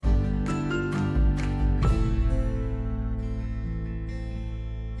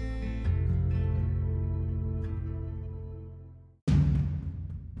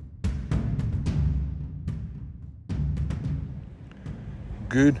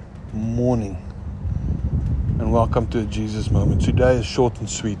Good morning and welcome to a Jesus Moment. Today is short and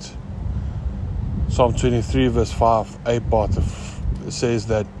sweet. Psalm 23 verse 5, a part says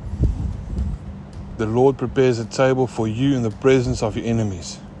that the Lord prepares a table for you in the presence of your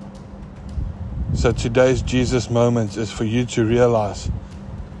enemies. So today's Jesus Moment is for you to realize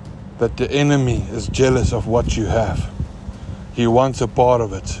that the enemy is jealous of what you have. He wants a part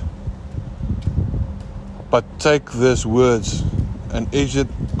of it. But take these words and etch it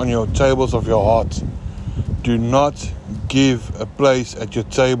on your tables of your heart. Do not give a place at your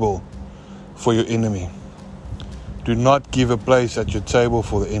table for your enemy. Do not give a place at your table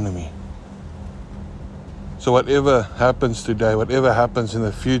for the enemy. So whatever happens today, whatever happens in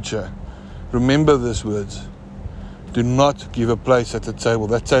the future, remember these words. Do not give a place at the table.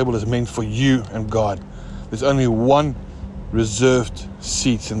 That table is meant for you and God. There's only one reserved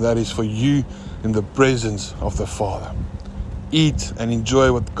seat, and that is for you in the presence of the Father. Eat and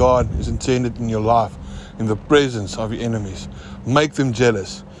enjoy what God is intended in your life in the presence of your enemies. Make them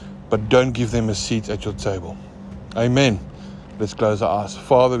jealous, but don't give them a seat at your table. Amen. Let's close our eyes.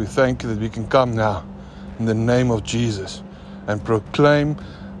 Father, we thank you that we can come now in the name of Jesus and proclaim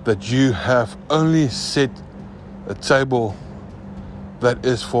that you have only set a table that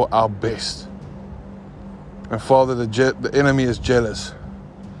is for our best. And Father, the enemy is jealous,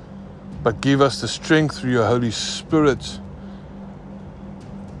 but give us the strength through your Holy Spirit.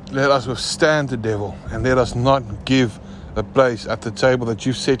 Let us withstand the devil and let us not give a place at the table that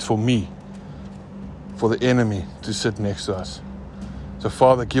you've set for me, for the enemy to sit next to us. So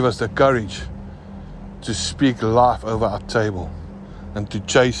Father, give us the courage to speak life over our table and to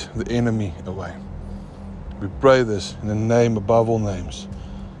chase the enemy away. We pray this in the name above all names,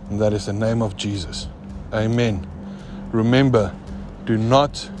 and that is the name of Jesus. Amen. Remember, do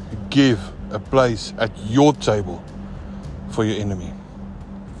not give a place at your table for your enemy.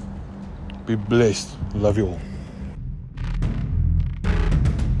 Be blessed. Love you all.